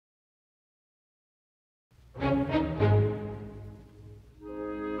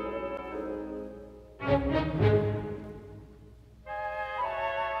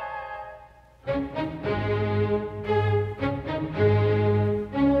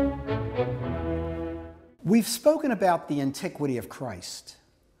We've spoken about the antiquity of Christ,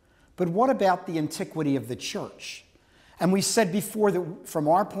 but what about the antiquity of the church? And we said before that from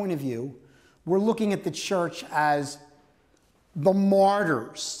our point of view, we're looking at the church as the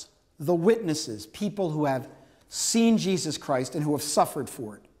martyrs, the witnesses, people who have seen Jesus Christ and who have suffered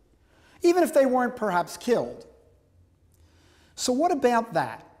for it, even if they weren't perhaps killed. So what about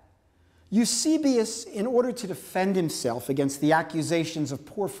that? Eusebius, in order to defend himself against the accusations of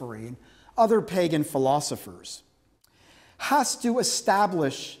Porphyry and other pagan philosophers, has to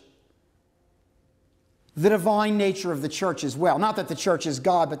establish the divine nature of the church as well. Not that the church is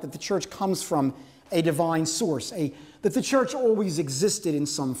God, but that the church comes from a divine source, that the church always existed in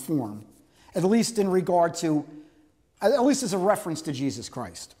some form, at least in regard to, at least as a reference to Jesus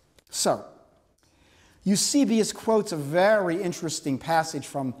Christ. So, Eusebius quotes a very interesting passage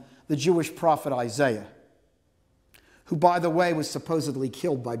from the Jewish prophet Isaiah, who, by the way, was supposedly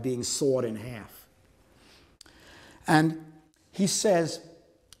killed by being sawed in half. And he says,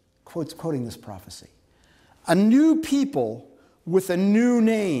 quoting this prophecy, "A new people with a new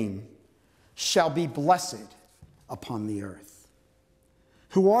name shall be blessed upon the earth."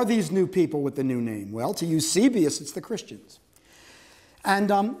 Who are these new people with the new name? Well, to Eusebius, it's the Christians.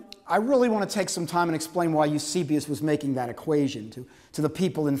 And I really want to take some time and explain why Eusebius was making that equation to the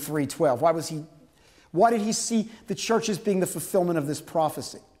people in 312. Why did he see the church as being the fulfillment of this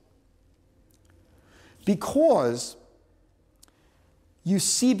prophecy? Because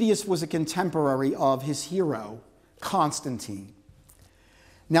Eusebius was a contemporary of his hero, Constantine.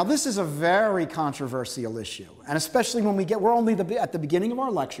 Now, this is a very controversial issue, and especially when we're only at the beginning of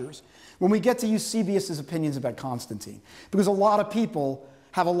our lectures, when we get to Eusebius's opinions about Constantine, because a lot of people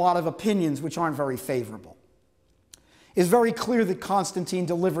have a lot of opinions which aren't very favorable. It's very clear that Constantine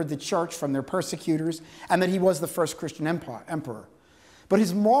delivered the church from their persecutors and that he was the first Christian emperor. But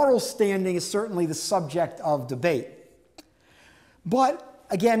his moral standing is certainly the subject of debate. But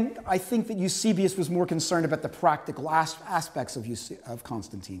again, I think that Eusebius was more concerned about the practical aspects of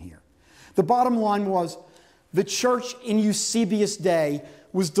Constantine here. The bottom line was the church in Eusebius' day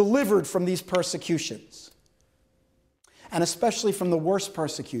was delivered from these persecutions, and especially from the worst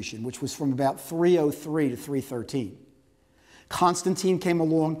persecution, which was from about 303 to 313. Constantine came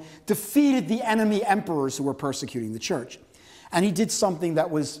along, defeated the enemy emperors who were persecuting the church. And he did something that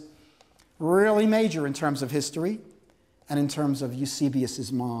was really major in terms of history and in terms of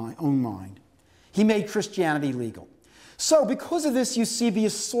Eusebius' own mind. He made Christianity legal. So because of this,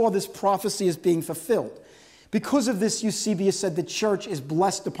 Eusebius saw this prophecy as being fulfilled. Because of this, Eusebius said the church is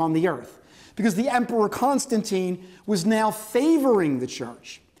blessed upon the earth, because the emperor Constantine was now favoring the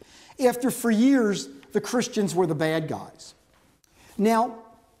church, after for years the Christians were the bad guys. Now,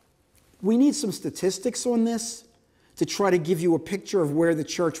 we need some statistics on this to try to give you a picture of where the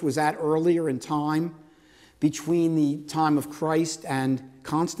church was at earlier in time between the time of Christ and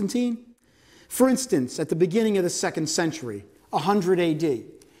Constantine. For instance, at the beginning of the 2nd century, 100 AD,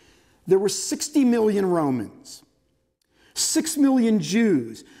 there were 60 million Romans, 6 million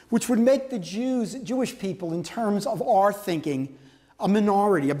Jews, which would make the Jewish people, in terms of our thinking, a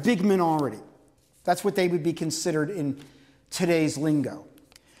minority, a big minority. That's what they would be considered in today's lingo.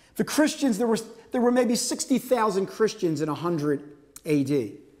 The Christians, there were maybe 60,000 Christians in 100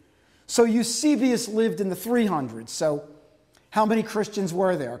 AD. So Eusebius lived in the 300s. So how many Christians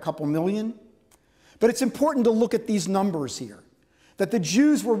were there? A couple million? But it's important to look at these numbers here, that the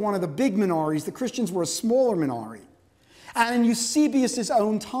Jews were one of the big minorities, the Christians were a smaller minority. And in Eusebius'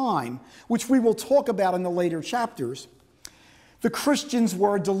 own time, which we will talk about in the later chapters, the Christians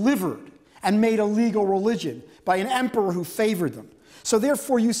were delivered and made a legal religion by an emperor who favored them. So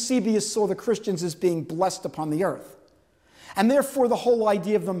therefore, Eusebius saw the Christians as being blessed upon the earth. And therefore, the whole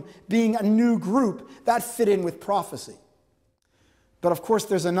idea of them being a new group, that fit in with prophecy. But of course,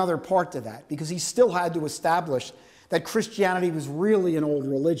 there's another part to that, because he still had to establish that Christianity was really an old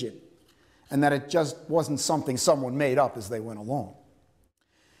religion, and that it just wasn't something someone made up as they went along.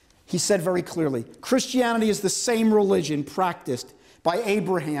 He said very clearly, Christianity is the same religion practiced by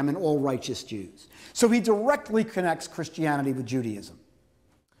Abraham and all righteous Jews. So he directly connects Christianity with Judaism.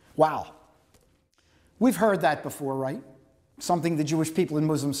 Wow. We've heard that before, right? Something the Jewish people and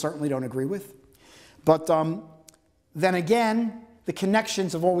Muslims certainly don't agree with. But then again, the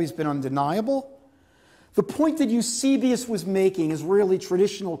connections have always been undeniable. The point that Eusebius was making is really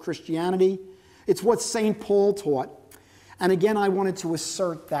traditional Christianity. It's what St. Paul taught. And again, I wanted to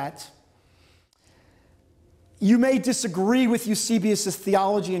assert that You may disagree with Eusebius'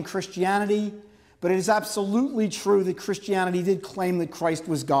 theology and Christianity, but it is absolutely true that Christianity did claim that Christ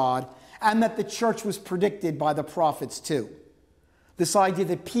was God and that the church was predicted by the prophets too. This idea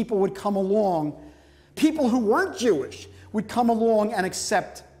that people would come along, people who weren't Jewish, would come along and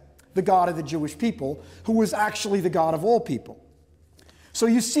accept the God of the Jewish people, who was actually the God of all people. So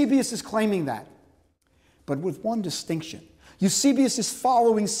Eusebius is claiming that, but with one distinction. Eusebius is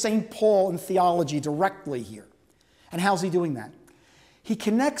following St. Paul in theology directly here. And how's he doing that? He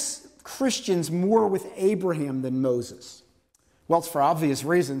connects Christians more with Abraham than Moses. Well, it's for obvious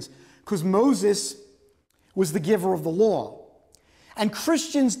reasons, because Moses was the giver of the law. And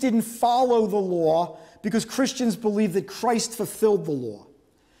Christians didn't follow the law because Christians believed that Christ fulfilled the law.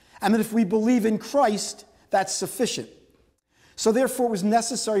 And that if we believe in Christ, that's sufficient. So therefore it was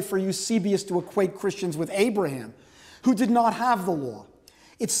necessary for Eusebius to equate Christians with Abraham, who did not have the law.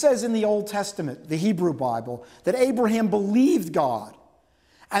 It says in the Old Testament, the Hebrew Bible, that Abraham believed God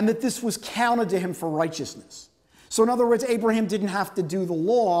and that this was counted to him for righteousness. So in other words, Abraham didn't have to do the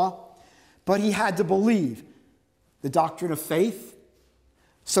law, but he had to believe the doctrine of faith.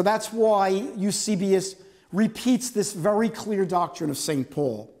 So that's why Eusebius repeats this very clear doctrine of St.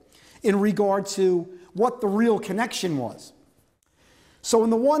 Paul in regard to what the real connection was. So on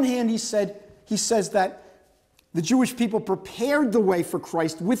the one hand, he says that the Jewish people prepared the way for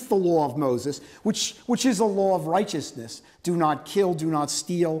Christ with the law of Moses, which is a law of righteousness. Do not kill, do not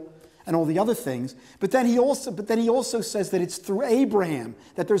steal, and all the other things. But then he also says that it's through Abraham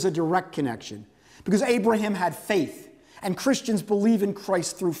that there's a direct connection. Because Abraham had faith, and Christians believe in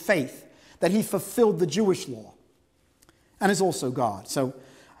Christ through faith, that he fulfilled the Jewish law, and is also God. So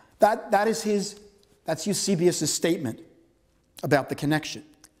that's Eusebius' statement about the connection.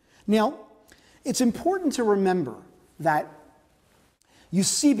 Now, it's important to remember that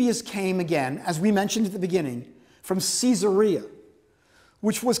Eusebius came again, as we mentioned at the beginning, from Caesarea,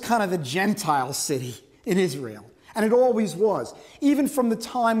 which was kind of the Gentile city in Israel. And it always was, even from the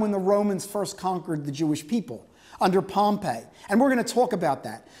time when the Romans first conquered the Jewish people under Pompey. And we're going to talk about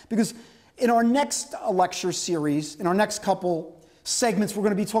that, because in our next lecture series, in our next couple segments, we're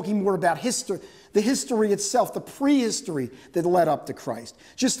going to be talking more about history, the history itself, the prehistory that led up to Christ.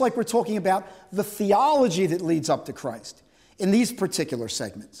 Just like we're talking about the theology that leads up to Christ in these particular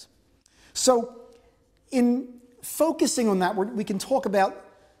segments. So in focusing on that, we can talk about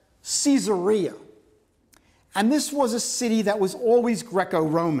Caesarea. And this was a city that was always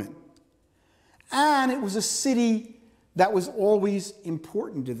Greco-Roman. And it was a city that was always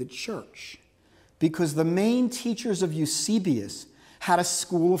important to the church, because the main teachers of Eusebius had a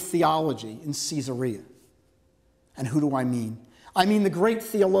school of theology in Caesarea. And who do I mean? I mean the great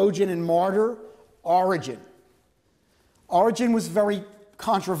theologian and martyr, Origen. Origen was very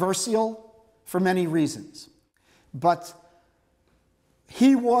controversial for many reasons, but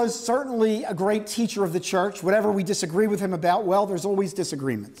he was certainly a great teacher of the church. Whatever we disagree with him about, well, there's always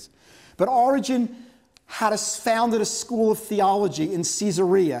disagreements. But Origen founded a school of theology in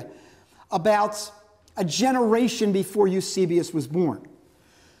Caesarea about a generation before Eusebius was born.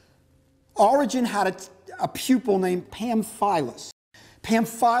 Origen had a pupil named Pamphilus.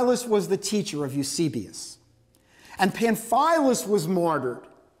 Pamphilus was the teacher of Eusebius. And Pamphilus was martyred.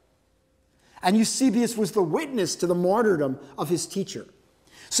 And Eusebius was the witness to the martyrdom of his teacher.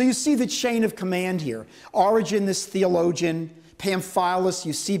 So you see the chain of command here. Origen, this theologian, Pamphilus,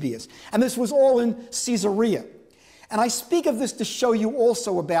 Eusebius. And this was all in Caesarea. And I speak of this to show you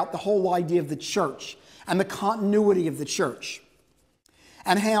also about the whole idea of the church and the continuity of the church.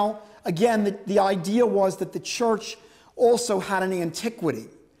 And how, again, the idea was that the church also had an antiquity.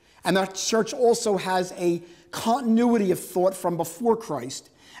 And the church also has a continuity of thought from before Christ,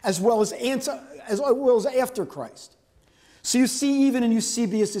 as well as after Christ. So you see, even in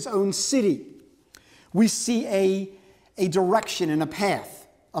Eusebius' own city, we see a direction and a path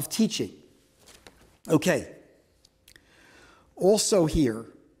of teaching. Okay. Also here,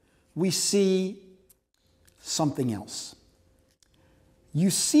 we see something else.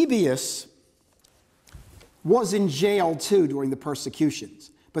 Eusebius was in jail too during the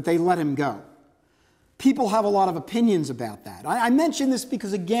persecutions, but they let him go. People have a lot of opinions about that. I mention this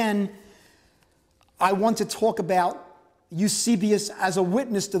because, again, I want to talk about Eusebius as a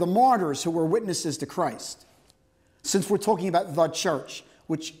witness to the martyrs who were witnesses to Christ. Since we're talking about the church,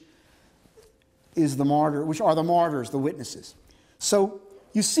 which are the martyrs, the witnesses. So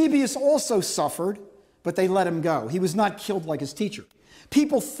Eusebius also suffered, but they let him go. He was not killed like his teacher.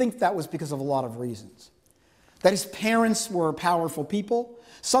 People think that was because of a lot of reasons. That his parents were powerful people.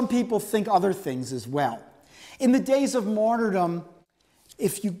 Some people think other things as well. In the days of martyrdom,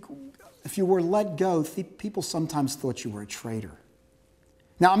 if you were let go, people sometimes thought you were a traitor.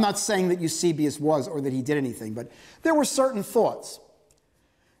 Now, I'm not saying that Eusebius was or that he did anything, but there were certain thoughts.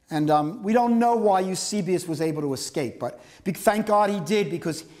 And we don't know why Eusebius was able to escape, but thank God he did,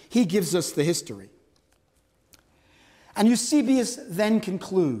 because he gives us the history. And Eusebius then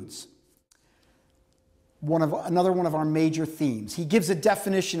concludes another one of our major themes. He gives a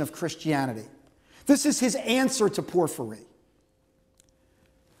definition of Christianity. This is his answer to Porphyry.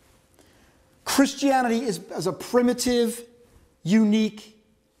 Christianity is a primitive, unique,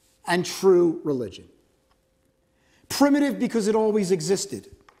 and true religion. Primitive because it always existed.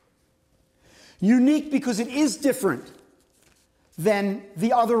 Unique because it is different than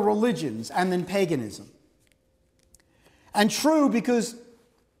the other religions and than paganism. And true because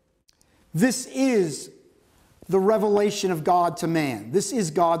this is the revelation of God to man. This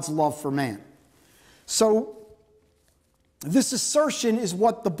is God's love for man. So this assertion is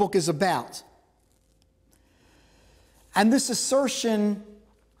what the book is about. And this assertion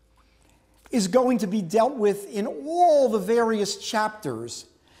is going to be dealt with in all the various chapters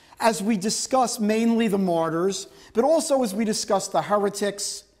as we discuss mainly the martyrs, but also as we discuss the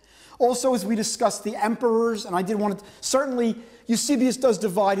heretics, also as we discuss the emperors. And I did want to, certainly Eusebius does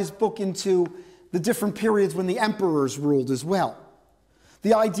divide his book into the different periods when the emperors ruled as well.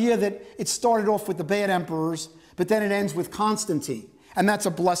 The idea that it started off with the bad emperors, but then it ends with Constantine, and that's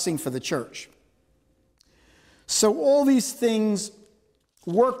a blessing for the church. So all these things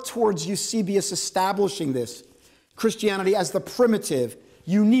work towards Eusebius establishing this Christianity as the primitive,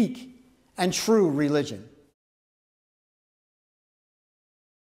 unique, and true religion.